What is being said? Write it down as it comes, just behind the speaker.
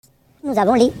Nous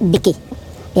avons les béquets.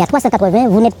 Et à 380,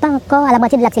 vous n'êtes pas encore à la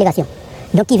moitié de l'accélération.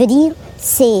 Donc, qui veut dire,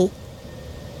 c'est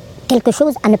quelque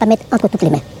chose à ne pas mettre entre toutes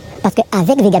les mains. Parce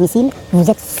qu'avec Vega Missile, vous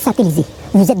êtes satellisé.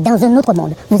 Vous êtes dans un autre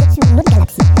monde. Vous êtes sur une autre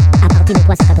galaxie. À partir de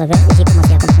 380, j'ai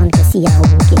commencé à comprendre que s'il y a un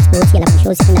robot qui explose, s'il y a la même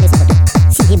chose, c'est une arrêt sans retour.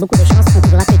 Si j'ai beaucoup de chance, on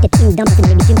trouvera peut-être une dent dans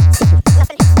le bitume, c'est tout.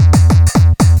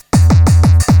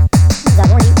 Nous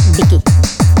avons les béquets.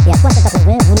 Et à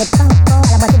 380, vous n'êtes pas encore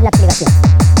à la moitié de l'accélération.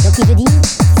 Donc, qui veut dire,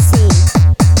 c'est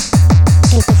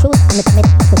quelque chose à ne pas mettre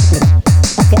entre toutes les mains.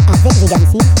 Parce qu'avec Vega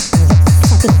Missile, vous êtes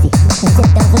satellisé. Vous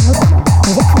êtes dans un autre monde.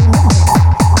 Vous êtes sur une autre galaxie.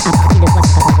 À partir de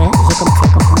 380, j'ai commencé à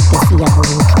comprendre que s'il y a un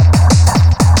robot,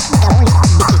 nous avons les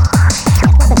béquets. Et à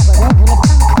 380, vous n'êtes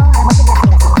pas encore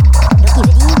à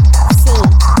la moitié de l'accélération.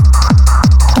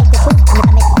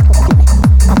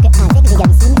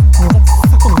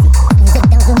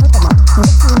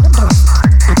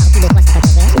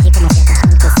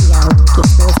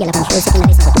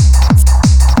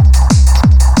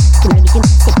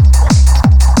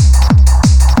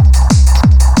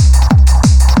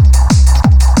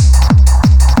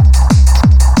 qui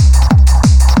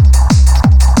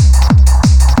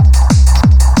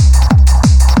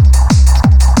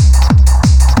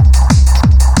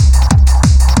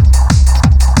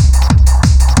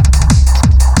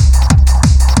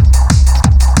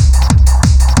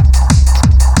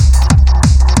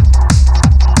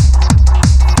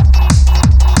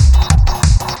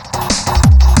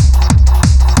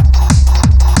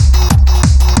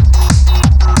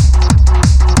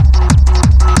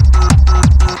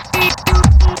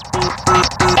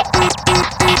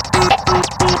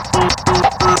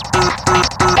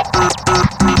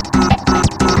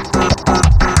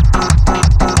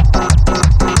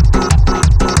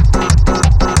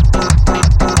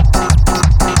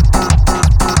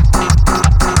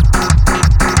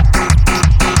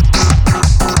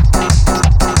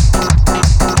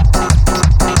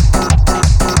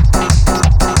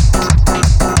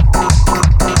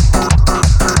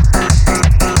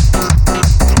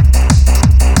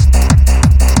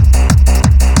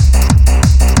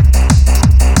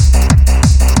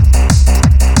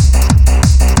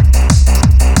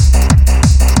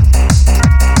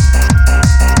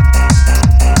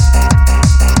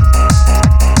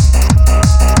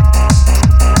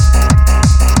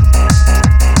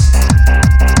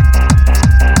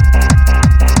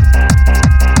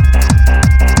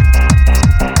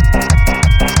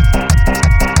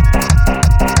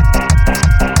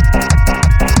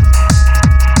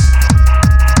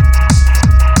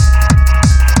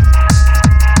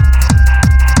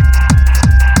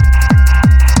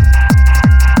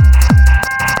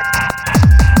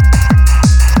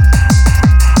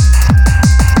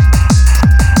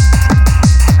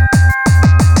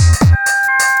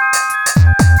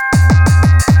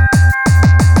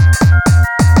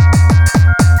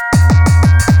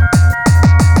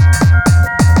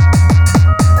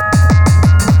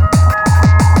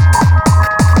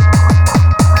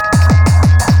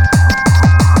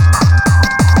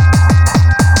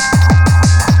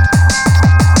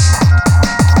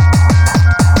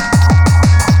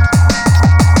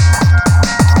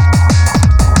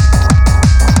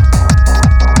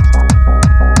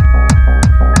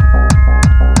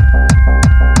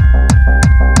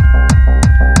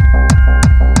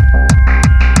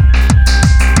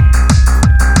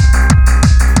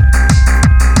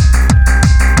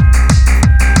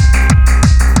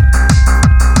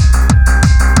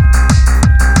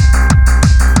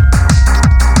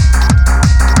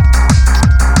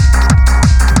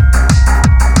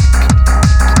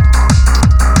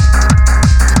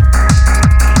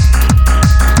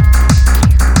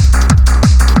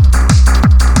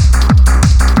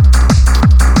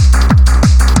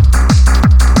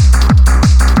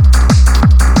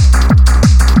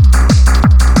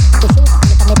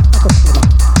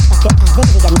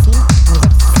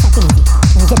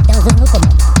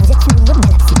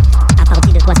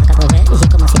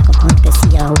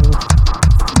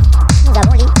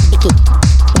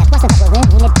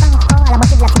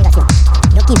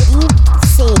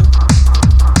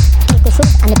chose à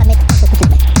ne pas mettre entre toutes les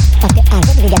mains. Parce qu'avec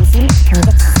Vega Missile, vous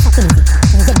êtes satellisé.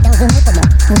 Vous êtes dans un autre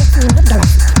monde. Vous êtes sur une autre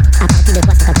galaxie. À partir de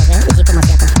 380, j'ai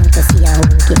commencé à comprendre que s'il y a un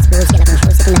robot qui explose, s'il y a la bonne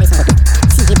chose,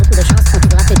 c'est une arrêt sans retour.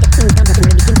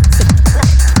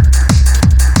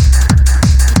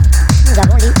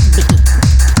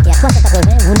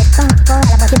 Tout le bitume, c'est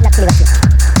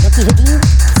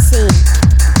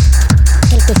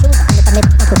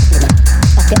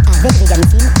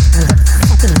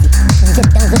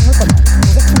tout.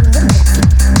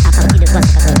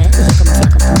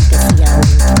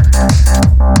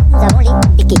 Nous avons les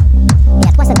béquets.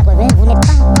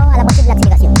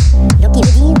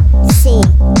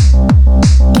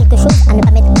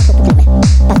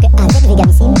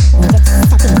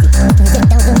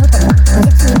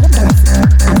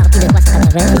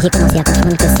 commencé à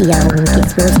comprendre que s'il y a un roue qui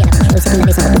explose, s'il y a la première chose, c'est qu'on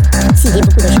avait son retour. S'il y a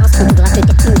beaucoup de chance, on trouvera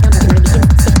peut-être une dent dans le bitume.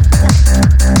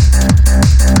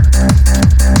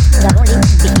 Nous avons les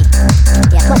béquilles.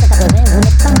 Et à 380, vous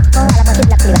n'êtes pas encore à la moitié de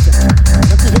l'accélération.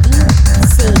 Donc il veut dire,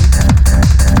 c'est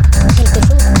quelque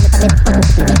chose à ne pas mettre encore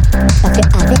plus loin. Parce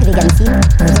qu'avec véganicide,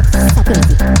 vous êtes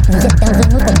satellisé. Vous êtes dans un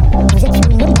autre monde. Vous êtes sur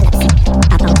une autre galaxie.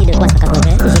 À partir de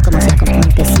 380, j'ai commencé à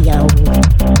comprendre que s'il y a un roue,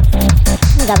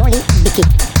 nous avons les béquilles.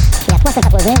 Et à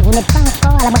 380, vous n'êtes pas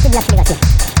encore à la moitié de l'accélération.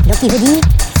 Donc il veut dire,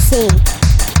 c'est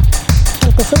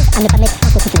quelque chose à ne pas mettre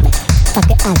encore plus loin. Parce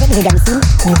qu'avec les gamicines,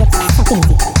 vous êtes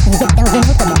satellisé. Vous êtes dans un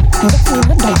autre monde. Vous êtes sur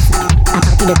une autre galaxie. À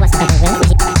partir de 380,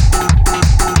 j'ai